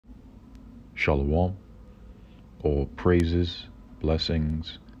Shalom, all praises,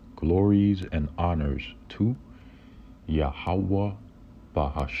 blessings, glories, and honors to Yahweh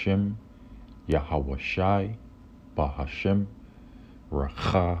Bahashem, Yahweh Shai Bahashem,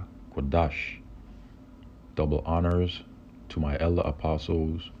 Racha Kodash. Double honors to my elder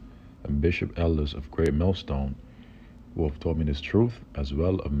apostles and bishop elders of Great Millstone, who have taught me this truth, as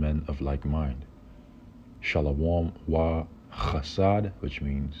well of men of like mind. Shalom wa chasad, which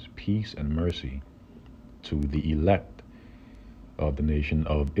means peace and mercy, to the elect of the nation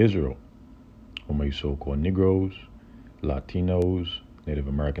of Israel, whom we so-called Negroes, Latinos, Native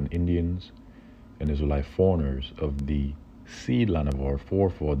American Indians, and Israelite foreigners of the seed line of our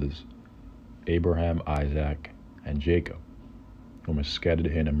forefathers, Abraham, Isaac, and Jacob, whom is scattered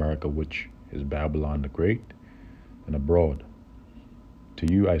here in America, which is Babylon the Great, and abroad. To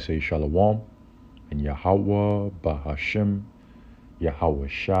you I say Shalom, and Yahweh Bahashem, Yahweh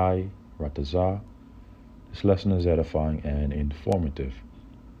Shai Ratazah. This lesson is edifying and informative.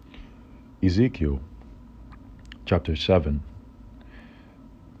 Ezekiel chapter 7,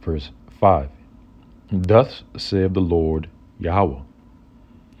 verse 5. Thus saith the Lord Yahweh,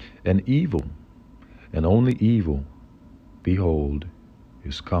 an evil, and only evil, behold,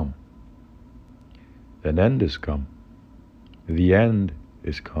 is come. An end is come. The end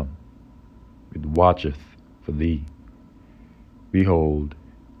is come. It watcheth for thee. Behold,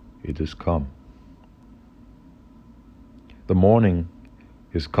 it is come. The morning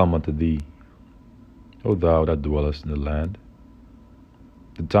is come unto thee, O thou that dwellest in the land.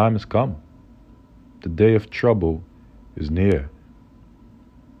 The time is come. The day of trouble is near,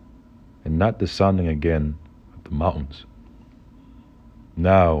 and not descending again of the mountains.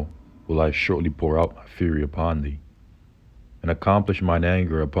 Now will I shortly pour out my fury upon thee, and accomplish mine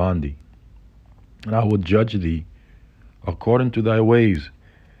anger upon thee. And I will judge thee according to thy ways,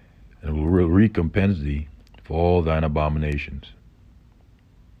 and will recompense thee for all thine abominations.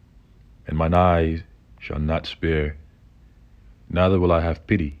 And mine eyes shall not spare, neither will I have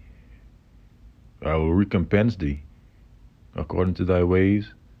pity. I will recompense thee according to thy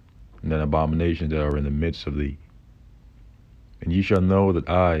ways, and thine abominations that are in the midst of thee. And ye shall know that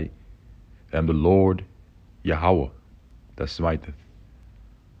I am the Lord Yahweh that smiteth.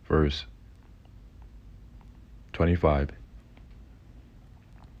 Verse 25.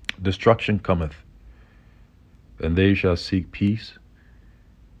 Destruction cometh, and they shall seek peace,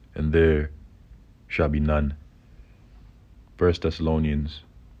 and there shall be none. 1 Thessalonians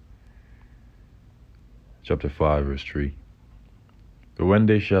chapter 5, verse 3. But when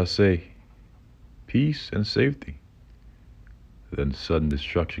they shall say, peace and safety, then sudden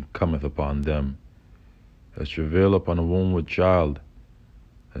destruction cometh upon them, as travail upon a womb with child,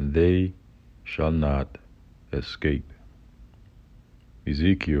 and they shall not escape.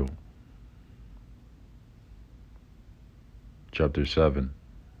 Ezekiel chapter 7,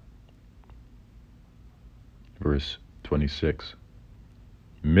 verse 26.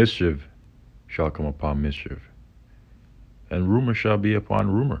 Mischief shall come upon mischief, and rumor shall be upon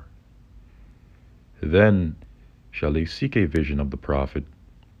rumor. Then shall they seek a vision of the prophet,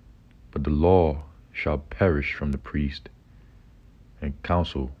 but the law shall perish from the priest, and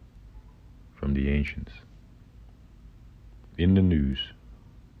counsel from the ancients. In the news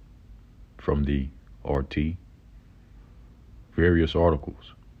from the RT, various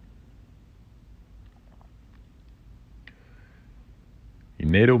articles. A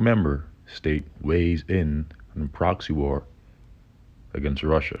NATO member state weighs in on a proxy war against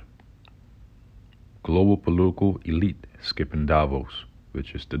Russia. Global political elite skipping Davos,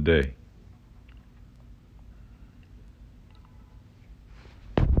 which is today.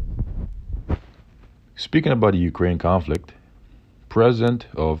 Speaking about the Ukraine conflict, President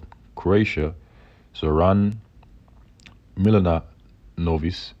of Croatia, Zoran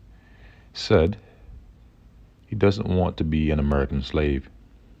Milanovic, said he doesn't want to be an American slave.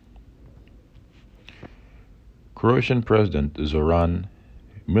 Croatian President Zoran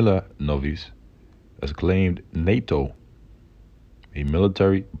Milanovic has claimed NATO, a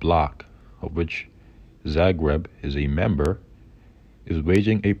military bloc of which Zagreb is a member, is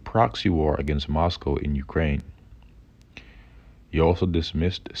waging a proxy war against Moscow in Ukraine. He also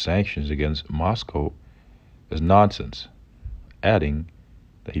dismissed sanctions against Moscow as nonsense, adding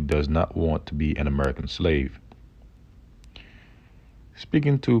that he does not want to be an American slave.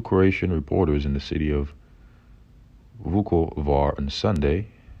 Speaking to Croatian reporters in the city of Vukovar on Sunday,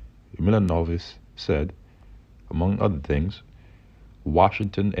 Milanovic said, among other things,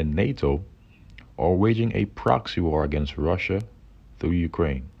 Washington and NATO are waging a proxy war against Russia through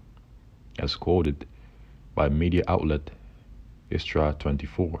Ukraine, as quoted by media outlet Istra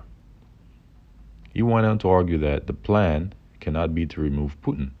 24. He went on to argue that the plan cannot be to remove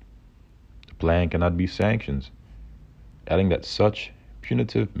Putin. The plan cannot be sanctions, adding that such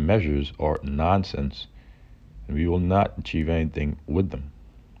punitive measures are nonsense and we will not achieve anything with them.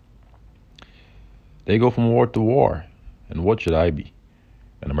 They go from war to war, and what should I be?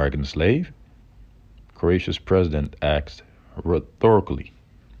 An American slave? Croatia's president asked rhetorically.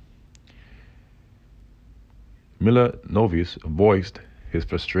 Milanovic voiced his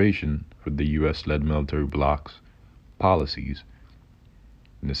frustration with the US-led military bloc's policies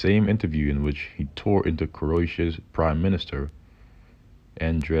in the same interview in which he tore into Croatia's Prime Minister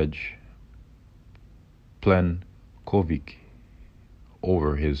Andrej Plenković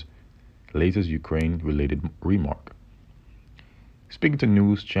over his latest Ukraine-related remark. Speaking to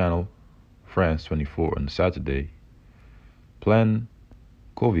news channel France 24 on Saturday,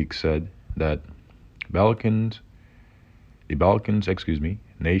 Plenković said that the Balkans,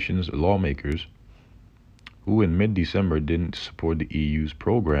 nations' lawmakers who in mid-December didn't support the EU's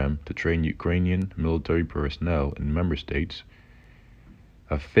program to train Ukrainian military personnel in member states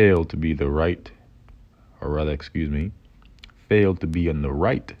have failed to be failed to be on the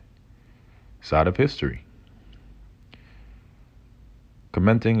right side of history.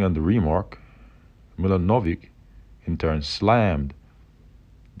 Commenting on the remark, Milanovic in turn slammed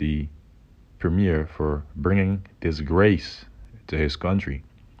the premier for bringing disgrace to his country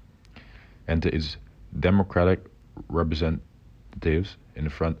and to its democratic representatives in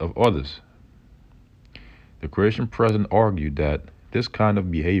front of others. The Croatian president argued that this kind of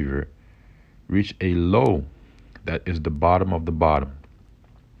behavior reached a low that is the bottom of the bottom.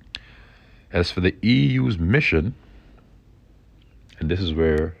 As for the EU's mission, and this is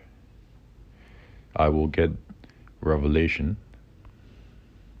where I will get revelation.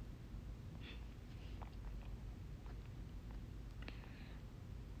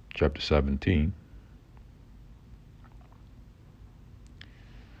 Chapter 17,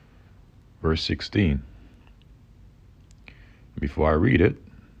 verse 16. Before I read it,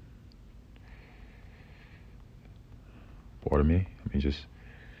 pardon me, let me just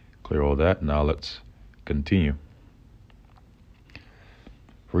clear all that. Now let's continue.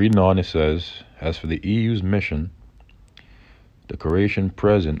 Reading on, it says, as for the EU's mission, the Croatian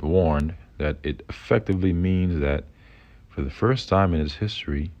president warned that it effectively means that for the first time in its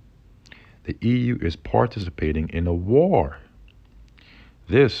history, the EU is participating in a war.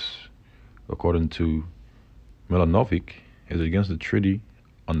 This, according to Milanovic, is against the Treaty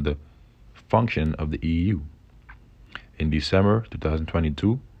on the Function of the EU. In December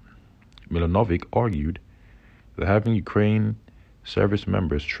 2022, Milanovic argued that having Ukraine service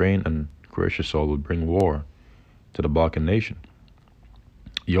members trained on Croatian soil would bring war to the Balkan nation.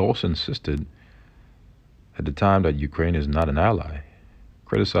 He also insisted at the time that Ukraine is not an ally,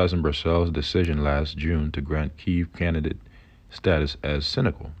 criticizing Brussels' decision last June to grant Kyiv candidate status as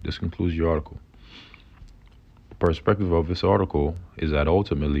cynical. This concludes the article. The perspective of this article is that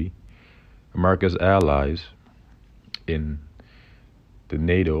ultimately America's allies in the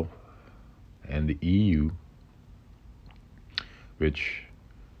NATO and the EU, which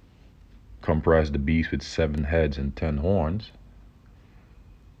comprise the beast with 7 heads and 10 horns,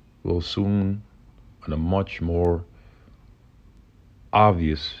 will soon, on a much more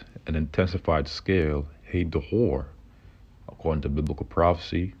obvious and intensified scale, hate the whore, according to biblical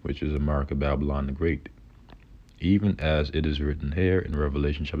prophecy, which is America, Babylon the Great, even as it is written here in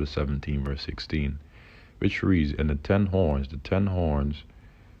Revelation chapter 17, verse 16, which reads, and the 10 horns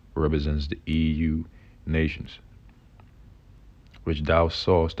represents the EU nations, which thou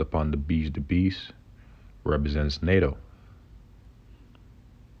sawest upon the beast represents NATO.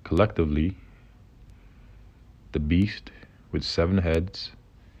 Collectively, the beast with 7 heads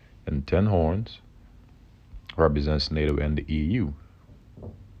and 10 horns represents NATO and the EU,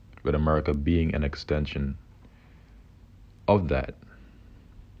 with America being an extension of that,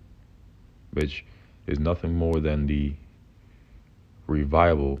 which is nothing more than the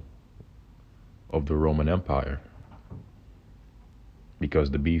revival of the Roman Empire,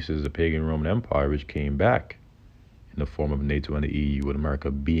 because the beast is the pagan Roman Empire which came back in the form of NATO and the EU, with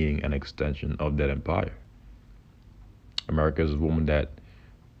America being an extension of that empire. America is a woman that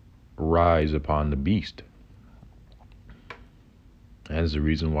rides upon the beast. And that's the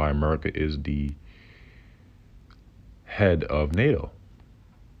reason why America is the head of NATO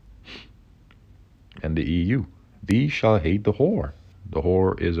and the EU. These shall hate the whore. The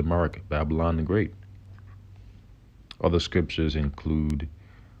whore is America, Babylon the Great. Other scriptures include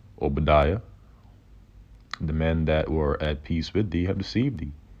Obadiah, the men that were at peace with thee have deceived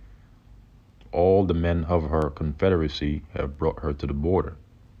thee. All the men of her confederacy have brought her to the border.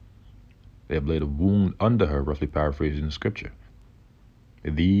 They have laid a wound under her, roughly paraphrasing the scripture.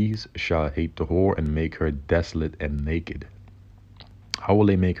 These shall hate the whore and make her desolate and naked. How will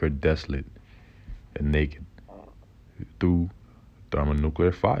they make her desolate and naked? Through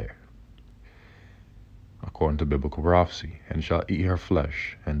thermonuclear fire, according to biblical prophecy, and shall eat her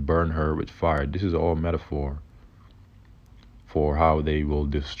flesh and burn her with fire. This is all metaphor for how they will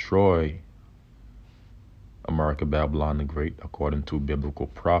destroy America, Babylon the Great, according to biblical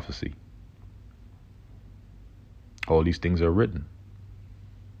prophecy. All these things are written,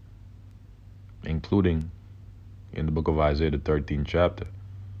 including in the book of Isaiah, the 13th chapter,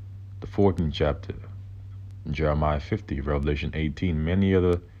 the 14th chapter, Jeremiah 50, Revelation 18, many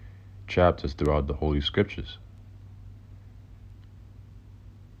other chapters throughout the Holy Scriptures.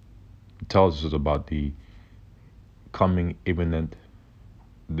 It tells us about the coming imminent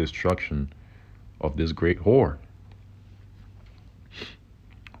destruction of this great whore.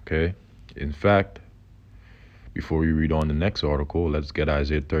 Okay? In fact, before we read on the next article, let's get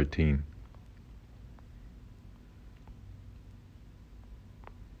Isaiah 13.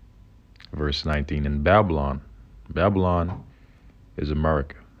 Verse 19. In Babylon, Babylon is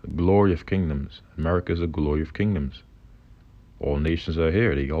America, the glory of kingdoms. America is the glory of kingdoms. All nations are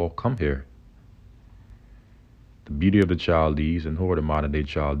here. They all come here. The beauty of the Chaldees, and who are the modern day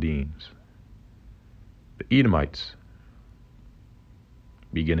Chaldeans? The Edomites,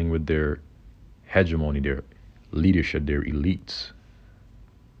 beginning with their hegemony, their leadership, their elites.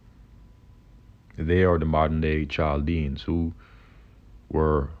 They are the modern day Chaldeans, who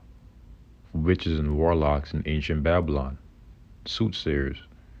were witches and warlocks in ancient Babylon, soothsayers,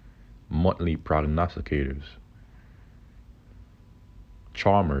 monthly prognosticators,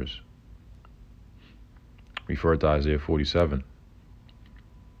 charmers. Refer to Isaiah 47.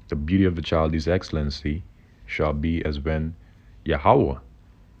 The beauty of the Chaldees' excellency shall be as when Yahweh,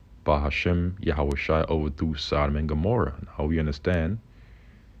 Bahashem, Yahweh Shai, overthrew Sodom and Gomorrah. Now we understand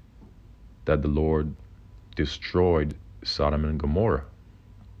that the Lord destroyed Sodom and Gomorrah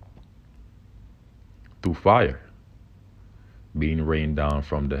through fire being rained down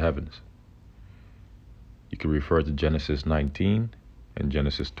from the heavens. You can refer to Genesis 19 and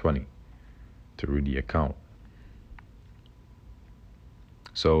Genesis 20 to read the account.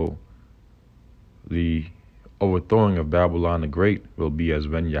 So the overthrowing of Babylon the Great will be as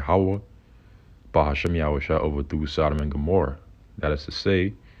when Yahweh, Bahashem Yahushua, overthrew Sodom and Gomorrah. That is to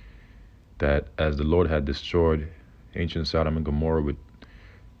say, that as the Lord had destroyed ancient Sodom and Gomorrah with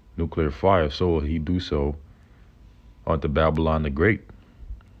nuclear fire, so will he do so unto Babylon the Great,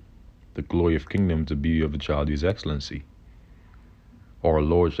 the glory of kingdoms, the beauty of the Chaldees' excellency. Our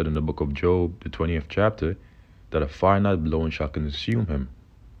Lord said in the book of Job, the 20th chapter, that a fire not blown shall consume him.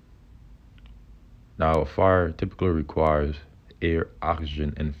 Now, a fire typically requires air,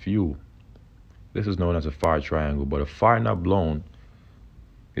 oxygen, and fuel. This is known as a fire triangle, but a fire not blown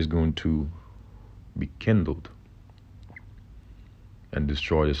is going to be kindled and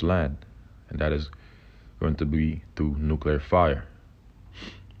destroy this land. And that is going to be through nuclear fire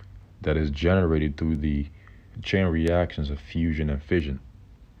that is generated through the chain reactions of fusion and fission.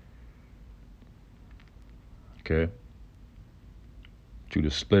 Okay? Through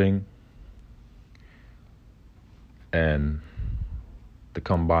the splitting and the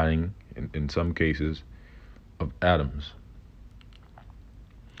combining, in some cases, of atoms.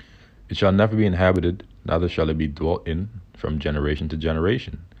 It shall never be inhabited, neither shall it be dwelt in from generation to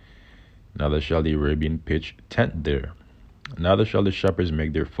generation. Neither shall the Arabian pitch tent there. Neither shall the shepherds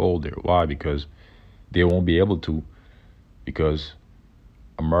make their fold there. Why? Because they won't be able to. Because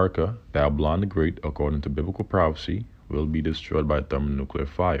America, Babylon the Great, according to biblical prophecy, will be destroyed by thermonuclear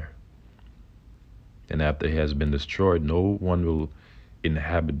fire. And after it has been destroyed, no one will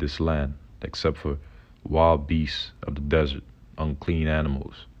inhabit this land except for wild beasts of the desert, unclean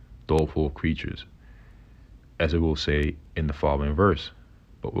animals, doleful creatures, as it will say in the following verse.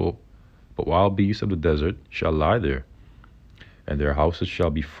 But wild beasts of the desert shall lie there, and their houses shall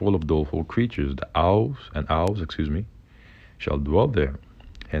be full of doleful creatures. The owls, shall dwell there,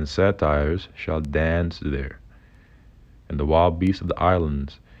 and satyrs shall dance there. And the wild beasts of the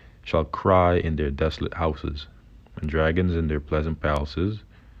islands shall cry in their desolate houses, and dragons in their pleasant palaces.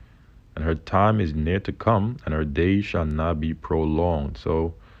 And her time is near to come, and her days shall not be prolonged.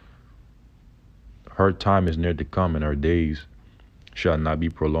 So her time is near to come, and her days shall not be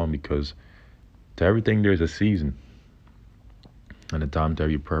prolonged, because to everything there is a season and a time to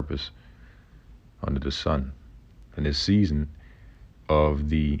every purpose under the sun. And this season of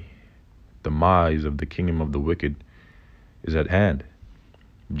the demise of the kingdom of the wicked is at hand.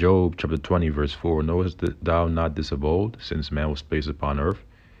 Job chapter 20 verse 4, knowest thou not this of old, since man was placed upon earth,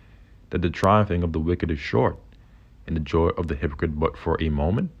 that the triumphing of the wicked is short, and the joy of the hypocrite but for a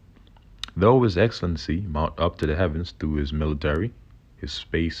moment? Though His Excellency mount up to the heavens through his military, his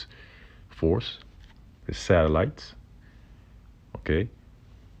space force, his satellites, okay,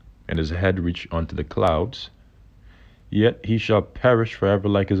 and his head reach unto the clouds, yet he shall perish forever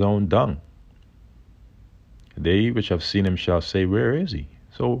like his own dung. They which have seen him shall say, where is he?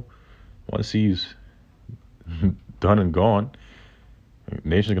 So once he's done and gone, the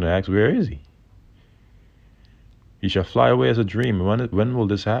nation's going to ask, where is he? He shall fly away as a dream. When will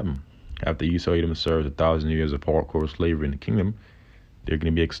this happen? After Esau Edom serves 1,000 years of hardcore slavery in the kingdom, they're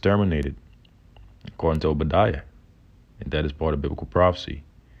going to be exterminated, according to Obadiah. And that is part of biblical prophecy.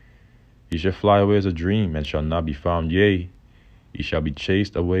 He shall fly away as a dream and shall not be found. Yea, he shall be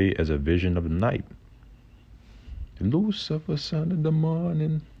chased away as a vision of the night. Lucifer, son of the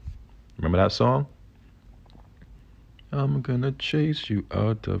morning. Remember that song? I'm gonna chase you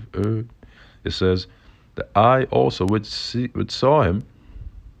out of earth. It says, the eye also which saw him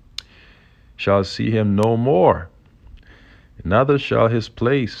shall see him no more. Neither shall his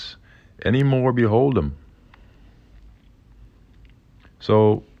place any more behold him.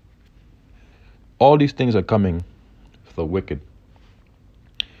 So all these things are coming for the wicked.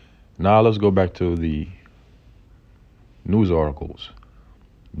 Now let's go back to the news articles.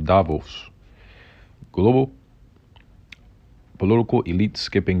 Davos. Global political elite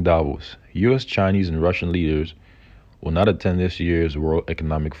skipping Davos. U.S., Chinese, and Russian leaders will not attend this year's World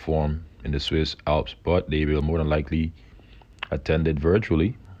Economic Forum in the Swiss Alps, but they will more than likely attend it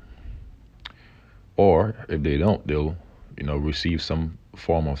virtually. Or if they don't, they'll receive some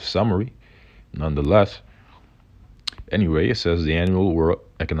form of summary. Nonetheless, anyway, it says the annual World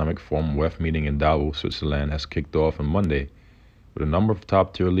Economic Forum WEF meeting in Davos, Switzerland has kicked off on Monday with a number of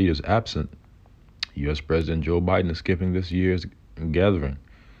top-tier leaders absent. U.S. President Joe Biden is skipping this year's gathering,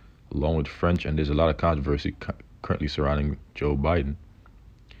 along with French, and there's a lot of controversy currently surrounding Joe Biden,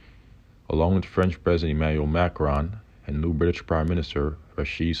 along with French President Emmanuel Macron and new British Prime Minister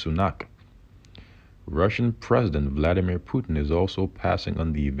Rishi Sunak. Russian President Vladimir Putin is also passing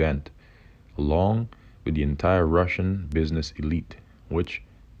on the event, along with the entire Russian business elite, which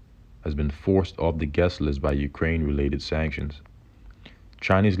has been forced off the guest list by Ukraine-related sanctions.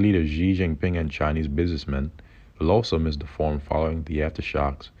 Chinese leader Xi Jinping and Chinese businessmen will also miss the forum following the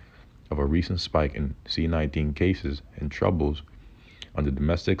aftershocks of a recent spike in C-19 cases and troubles on the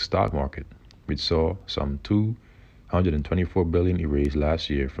domestic stock market, which saw some $224 billion erased last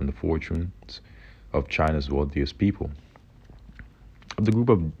year from the fortunes of China's wealthiest people. Of the group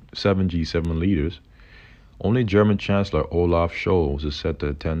of 7 G7 leaders, only German Chancellor Olaf Scholz is set to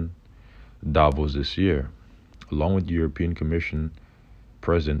attend Davos this year, along with the European Commission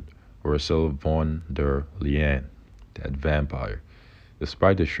President Ursula von der Leyen, that vampire.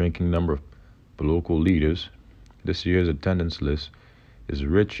 Despite the shrinking number of political leaders, this year's attendance list is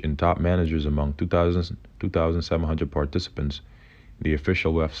rich in top managers among 2,700 participants in the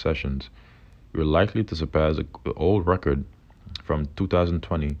official WEF sessions. We're likely to surpass the old record from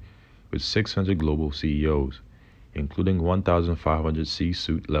 2020 with 600 global CEOs, including 1,500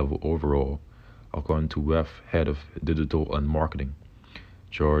 C-suite level overall, according to WEF Head of Digital and Marketing,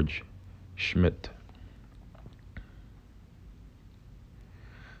 George Schmidt.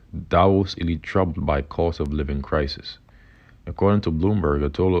 Davos elite troubled by cost of living crisis. According to Bloomberg, a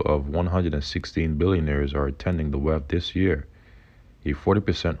total of 116 billionaires are attending the WEF this year, a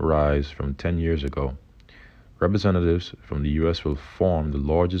 40% rise from 10 years ago. Representatives from the U.S. will form the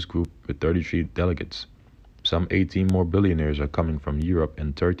largest group with 33 delegates. Some 18 more billionaires are coming from Europe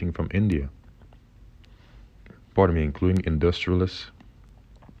and 13 from India. Including industrialists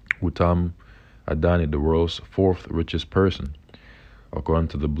Uttam Adani, the world's fourth richest person, according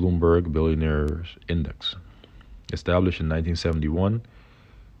to the Bloomberg Billionaires Index. Established in 1971,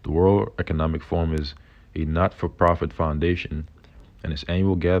 the World Economic Forum is a not-for-profit foundation, and its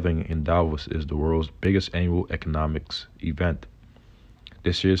annual gathering in Davos is the world's biggest annual economics event.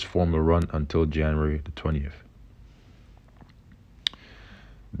 This year's forum will run until January the 20th.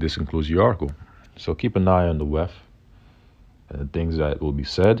 This concludes the article. So keep an eye on the WEF, and the things that will be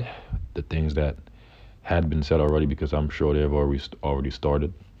said, the things that had been said already, because I'm sure they've already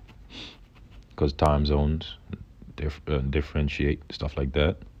started, because time zones differentiate, stuff like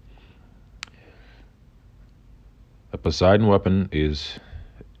that. A Poseidon weapon is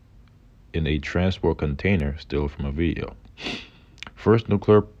in a transport container, still from a video. First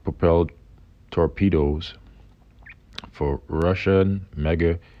nuclear-propelled torpedoes for Russian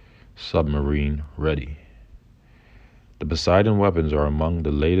mega submarine ready. The Poseidon weapons are among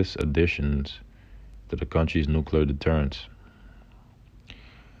the latest additions to the country's nuclear deterrence.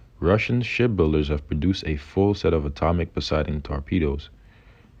 Russian shipbuilders have produced a full set of atomic Poseidon torpedoes,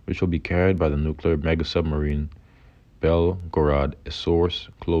 which will be carried by the nuclear mega-submarine Belgorod, a source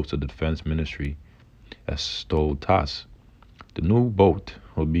close to the Defense Ministry, has told TASS. The new boat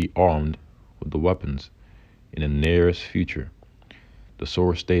will be armed with the weapons in the nearest future, the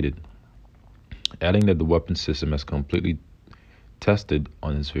source stated, adding that the weapon system has completely tested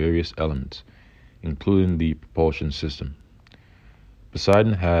on its various elements, including the propulsion system.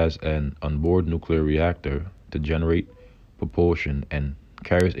 Poseidon has an onboard nuclear reactor to generate propulsion and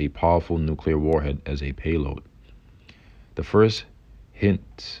carries a powerful nuclear warhead as a payload. The first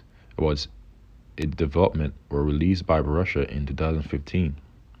hints about its development were released by Russia in 2015.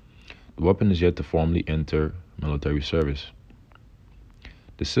 The weapon is yet to formally enter military service.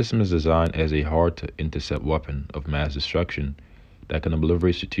 The system is designed as a hard-to-intercept weapon of mass destruction that can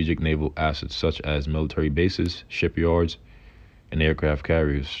obliterate strategic naval assets such as military bases, shipyards, and aircraft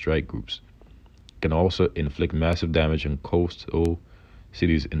carriers strike groups. It can also inflict massive damage on coastal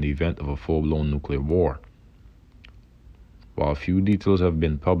cities in the event of a full-blown nuclear war. While few details have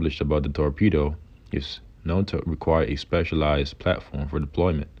been published about the torpedo, it's known to require a specialized platform for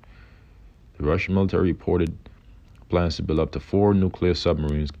deployment. The Russian military reported plans to build up to 4 nuclear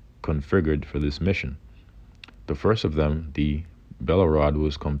submarines configured for this mission. The first of them, the Belgorod,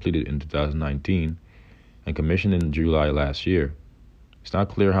 was completed in 2019 and commissioned in July last year. It's not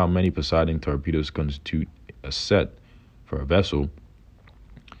clear how many Poseidon torpedoes constitute a set for a vessel.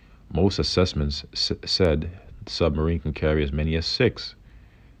 Most assessments said the submarine can carry as many as 6,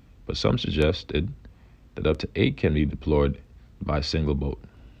 but some suggested that up to 8 can be deployed by a single boat.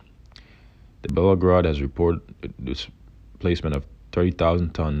 The Belgorod has reported displacement of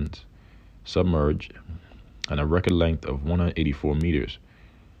 30,000 tons submerged and a record length of 184 meters.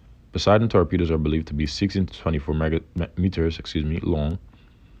 Poseidon torpedoes are believed to be 16 to 24 meters long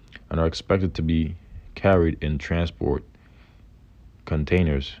and are expected to be carried in transport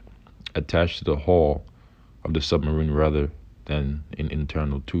containers attached to the hull of the submarine rather than in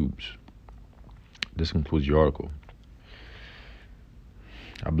internal tubes. This concludes the article.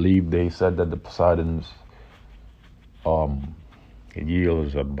 I believe they said that the Poseidon's yield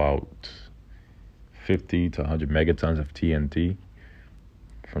is about 50 to 100 megatons of TNT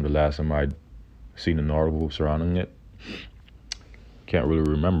from the last time I'd seen an article surrounding it. Can't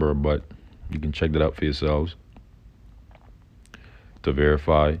really remember, but you can check that out for yourselves to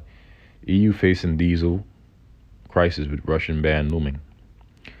verify. EU facing diesel crisis with Russian ban looming.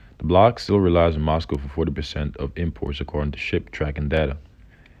 The bloc still relies on Moscow for 40% of imports according to ship tracking data.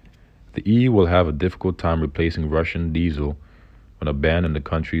 The EU will have a difficult time replacing Russian diesel when a ban on the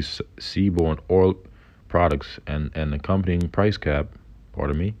country's seaborne oil products and an accompanying price cap,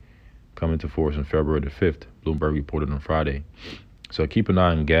 come into force on February the 5th, Bloomberg reported on Friday. So keep an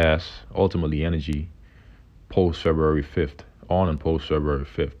eye on gas, ultimately energy, post-February 5th, on and post-February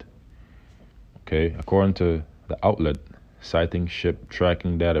 5th. Okay, according to the outlet, citing ship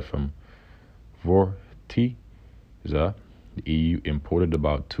tracking data from Vortiza, the EU imported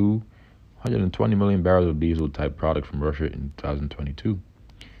about 220 million barrels of diesel-type product from Russia in 2022.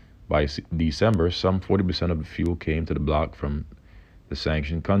 By December, some 40% of the fuel came to the bloc from the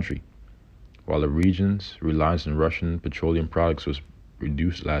sanctioned country. While the region's reliance on Russian petroleum products was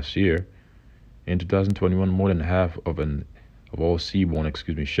reduced last year, in 2021, more than half of all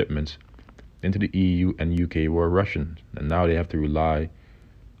seaborne shipments into the EU and UK were Russian, and now they have to rely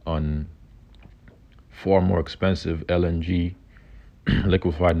on far more expensive LNG,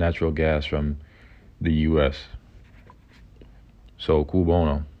 liquefied natural gas from the US. So, cool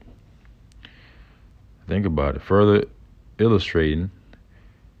bono. Think about it. Further illustrating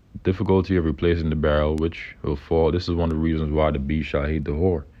difficulty of replacing the barrel, which will fall. This is one of the reasons why the beast shall hate the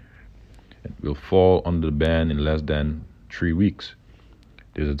whore. It will fall under the ban in less than 3 weeks.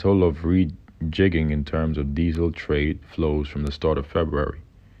 There's a total of rejigging in terms of diesel trade flows from the start of February.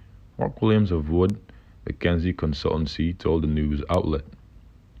 Mark Williams of Wood Mackenzie Consultancy told the news outlet.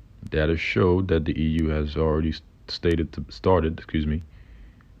 Data showed that the EU has already started to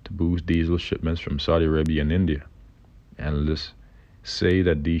boost diesel shipments from Saudi Arabia and India. Analysts say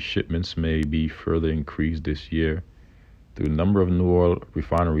that these shipments may be further increased this year through a number of new oil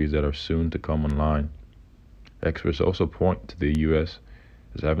refineries that are soon to come online. Experts also point to the U.S.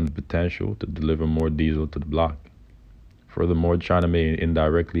 as having the potential to deliver more diesel to the bloc. Furthermore, China may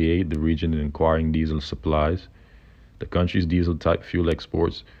indirectly aid the region in acquiring diesel supplies. The country's diesel-type fuel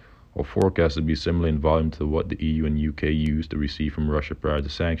exports are forecast to be similar in volume to what the EU and UK used to receive from Russia prior to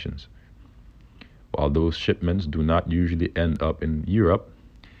sanctions. While those shipments do not usually end up in Europe,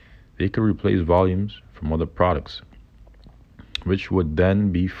 they could replace volumes from other products. which would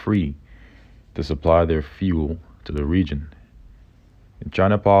then be free to supply their fuel to the region. And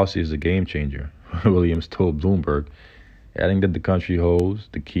China policy is a game changer, Williams told Bloomberg, adding that the country holds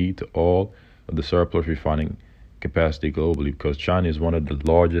the key to all of the surplus refining capacity globally because China is one of the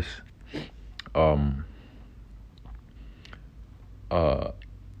largest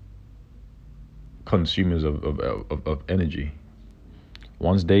consumers of energy.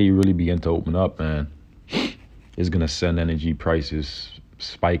 Once they really begin to open up, man, it's going to send energy prices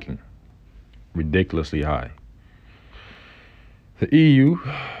spiking ridiculously high. The EU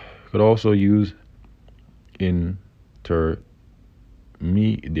could also use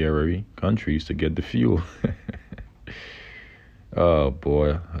intermediary countries to get the fuel. Oh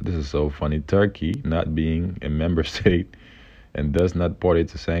boy, this is so funny. Turkey, not being a member state and thus not party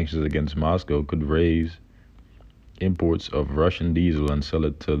to sanctions against Moscow, could raise imports of Russian diesel and sell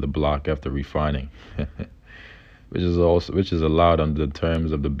it to the bloc after refining, which is allowed under the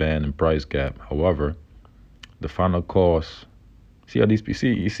terms of the ban and price cap. However, the final cost.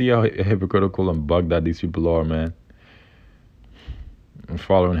 You see how hypocritical and bugged out these people are, man. And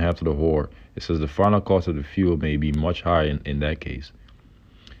following after the whore, it says the final cost of the fuel may be much higher in that case.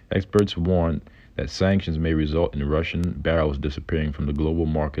 Experts warn that sanctions may result in Russian barrels disappearing from the global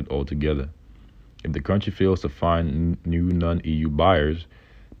market altogether. If the country fails to find new non-EU buyers,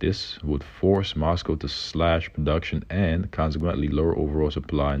 this would force Moscow to slash production and consequently lower overall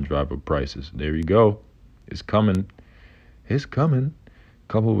supply and drive up prices. There you go. It's coming. It's coming.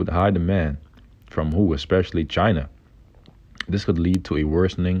 Coupled with high demand. From who? Especially China. This could lead to a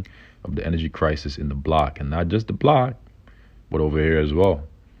worsening of the energy crisis in the bloc. And not just the bloc, but over here as well.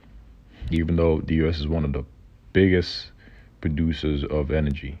 Even though the U.S. is one of the biggest producers of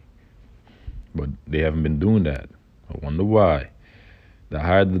energy. But they haven't been doing that. I wonder why. The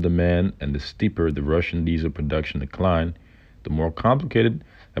higher the demand and the steeper the Russian diesel production decline, the more complicated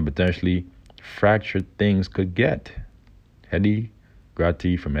and potentially fractured things could get. Hedy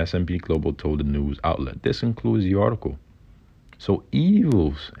Grati from S&P Global told the news outlet. This includes the article. So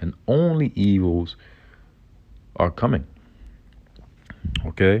evils and only evils are coming.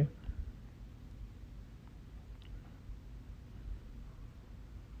 Okay?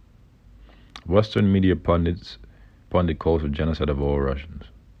 Western media pundit calls for genocide of all Russians.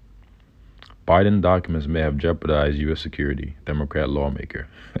 Biden documents may have jeopardized U.S. security. Democrat lawmaker.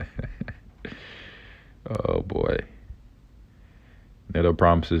 Oh boy. NATO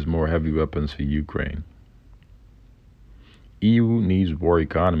promises more heavy weapons for Ukraine. EU needs war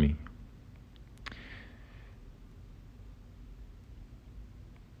economy.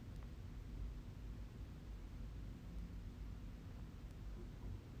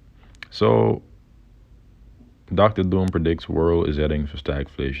 So, Dr. Doom predicts world is heading for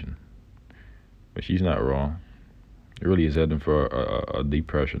stagflation. But she's not wrong. It really is heading for a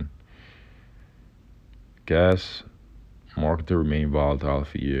depression. Gas market to remain volatile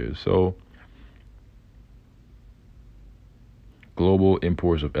for years. So, global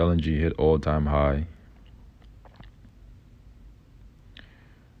imports of LNG hit all-time high.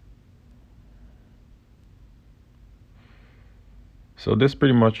 So this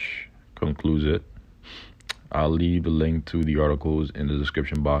pretty much concludes it. I'll leave the link to the articles in the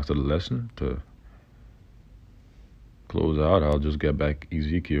description box of the lesson. To close out, I'll just get back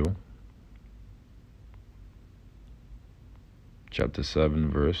Ezekiel chapter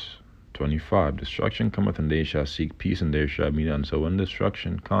 7 verse 25. Destruction cometh, and they shall seek peace, and there shall be none. So when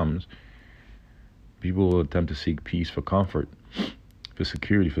destruction comes, people will attempt to seek peace for comfort, for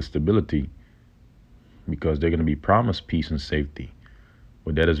security, for stability, because they're going to be promised peace and safety.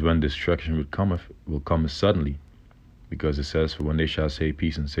 But that is when destruction will come suddenly, because it says, for when they shall say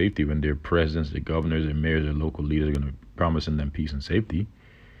peace and safety, when their presidents, their governors, their mayors, their local leaders are going to be promising them peace and safety,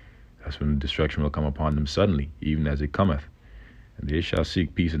 that's when destruction will come upon them suddenly, even as it cometh. And they shall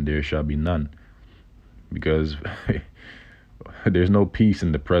seek peace, and there shall be none, because there's no peace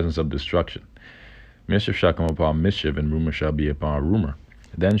in the presence of destruction. Mischief shall come upon mischief, and rumor shall be upon rumor.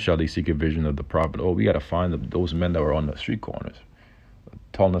 Then shall they seek a vision of the prophet. Oh, we got to find those men that were on the street corners,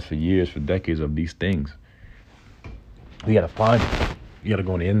 telling us for years, for decades of these things. We got to find them. You got to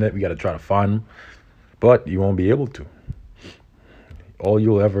go on the internet. We got to try to find them. But you won't be able to. All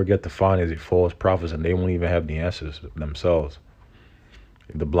you'll ever get to find is a false prophets, and they won't even have the answers themselves.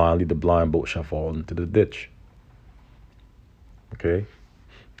 If the blind lead the blind, both shall fall into the ditch. Okay?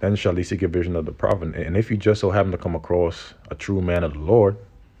 Then shall they seek a vision of the prophet. And if you just so happen to come across a true man of the Lord,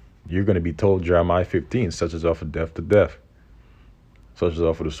 you're going to be told Jeremiah 15, such as offer death to death, such as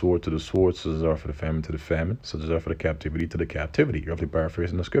offer the sword to the sword, such as offer the famine to the famine, such as offer the captivity to the captivity. Roughly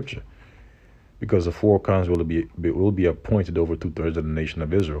paraphrasing the scripture. because the four comes will be appointed over 2/3 of the nation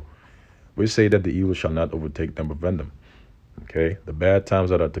of Israel. We say that the evil shall not overtake them or prevent them. Okay, the bad times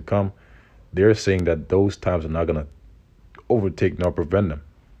that are to come, they're saying that those times are not going to overtake nor prevent them.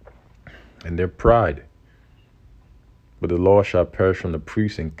 And their pride. But the law shall perish from the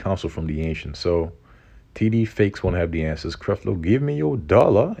priests and counsel from the ancients. So TD fakes won't have the answers. Creflo, give me your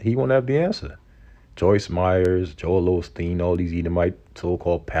dollar. He won't have the answer. Joyce Myers, Joel Osteen, all these Edomite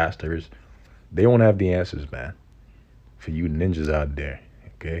so-called pastors, they won't have the answers, man. For you ninjas out there,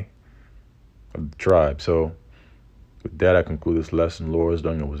 okay? Of the tribe. So with that, I conclude this lesson. Lord's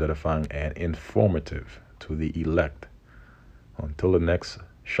doing it was edifying and informative to the elect. Until the next,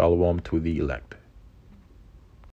 shalom to the elect.